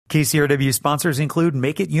KCRW sponsors include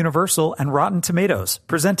Make It Universal and Rotten Tomatoes,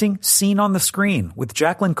 presenting Scene on the Screen with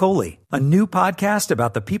Jacqueline Coley, a new podcast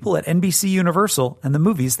about the people at NBC Universal and the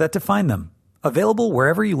movies that define them. Available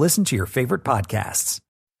wherever you listen to your favorite podcasts.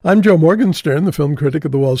 I'm Joe Morgenstern, the film critic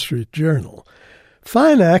of the Wall Street Journal.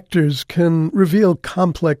 Fine actors can reveal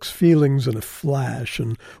complex feelings in a flash,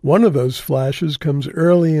 and one of those flashes comes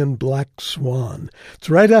early in Black Swan. It's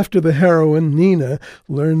right after the heroine, Nina,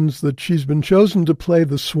 learns that she's been chosen to play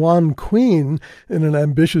the Swan Queen in an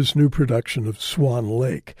ambitious new production of Swan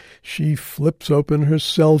Lake. She flips open her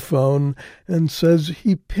cell phone and says,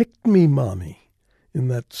 "He picked me, Mommy." In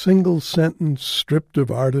that single sentence stripped of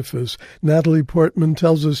artifice, Natalie Portman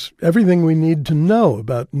tells us everything we need to know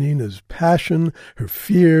about Nina's passion, her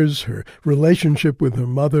fears, her relationship with her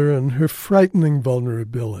mother, and her frightening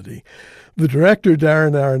vulnerability. The director,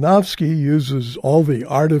 Darren Aronofsky, uses all the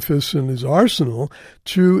artifice in his arsenal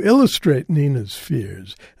to illustrate Nina's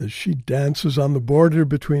fears. As she dances on the border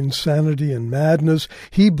between sanity and madness,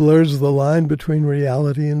 he blurs the line between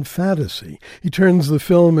reality and fantasy. He turns the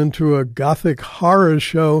film into a gothic horror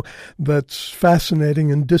show that's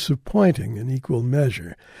fascinating and disappointing in equal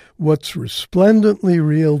measure. What's resplendently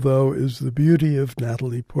real, though, is the beauty of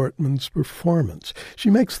Natalie Portman's performance. She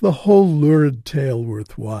makes the whole lurid tale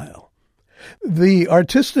worthwhile. The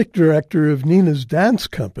artistic director of Nina's dance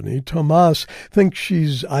company, Tomas, thinks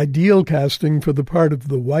she's ideal casting for the part of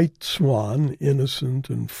the white swan, innocent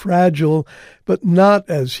and fragile, but not,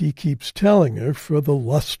 as he keeps telling her, for the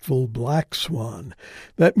lustful black swan.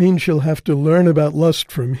 That means she'll have to learn about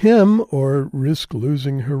lust from him or risk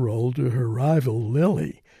losing her role to her rival,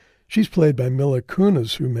 Lily. She's played by Mila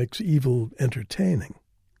Kunis, who makes evil entertaining.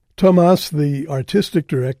 Tomas, the artistic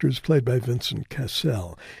director, is played by Vincent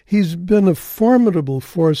Cassel. He's been a formidable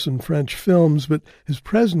force in French films, but his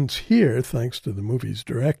presence here, thanks to the movie's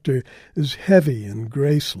director, is heavy and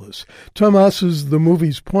graceless. Tomas is the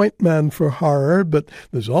movie's point man for horror, but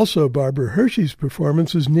there's also Barbara Hershey's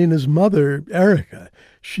performance as Nina's mother, Erica.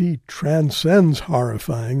 She transcends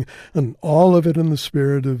horrifying, and all of it in the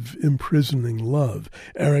spirit of imprisoning love.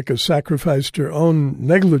 Erica sacrificed her own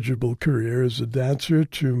negligible career as a dancer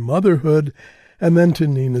to motherhood and then to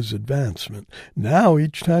Nina's advancement. Now,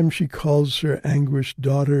 each time she calls her anguished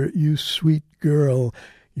daughter, "You sweet girl,"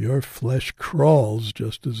 your flesh crawls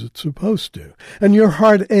just as it's supposed to, and your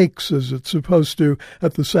heart aches as it's supposed to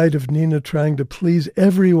at the sight of Nina trying to please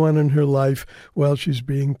everyone in her life while she's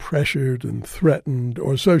being pressured and threatened,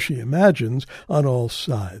 or so she imagines, on all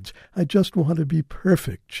sides. "I just want to be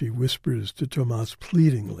perfect," she whispers to Tomas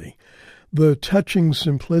pleadingly. The touching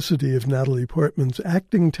simplicity of Natalie Portman's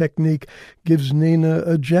acting technique gives Nina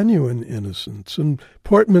a genuine innocence, and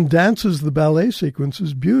Portman dances the ballet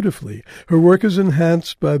sequences beautifully. Her work is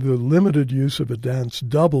enhanced by the limited use of a dance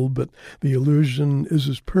double, but the illusion is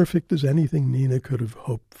as perfect as anything Nina could have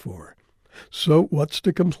hoped for. So what's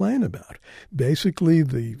to complain about? Basically,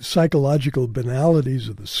 the psychological banalities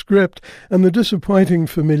of the script and the disappointing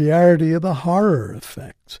familiarity of the horror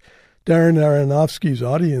effects. Darren Aronofsky's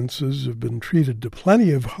audiences have been treated to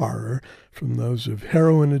plenty of horror, from those of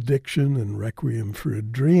heroin addiction and Requiem for a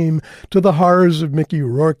Dream to the horrors of Mickey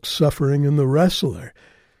Rourke's suffering in The Wrestler.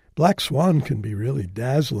 Black Swan can be really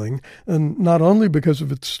dazzling, and not only because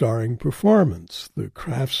of its starring performance. The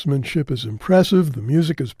craftsmanship is impressive, the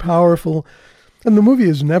music is powerful, and the movie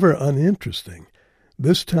is never uninteresting.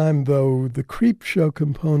 This time, though, the creep show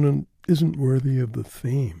component isn't worthy of the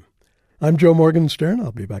theme. I'm Joe Morgenstern.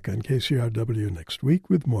 I'll be back on KCRW next week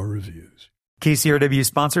with more reviews. KCRW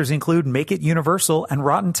sponsors include Make It Universal and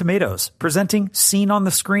Rotten Tomatoes, presenting Scene on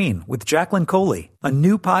the Screen with Jacqueline Coley, a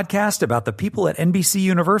new podcast about the people at NBC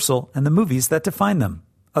Universal and the movies that define them.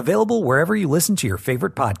 Available wherever you listen to your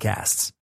favorite podcasts.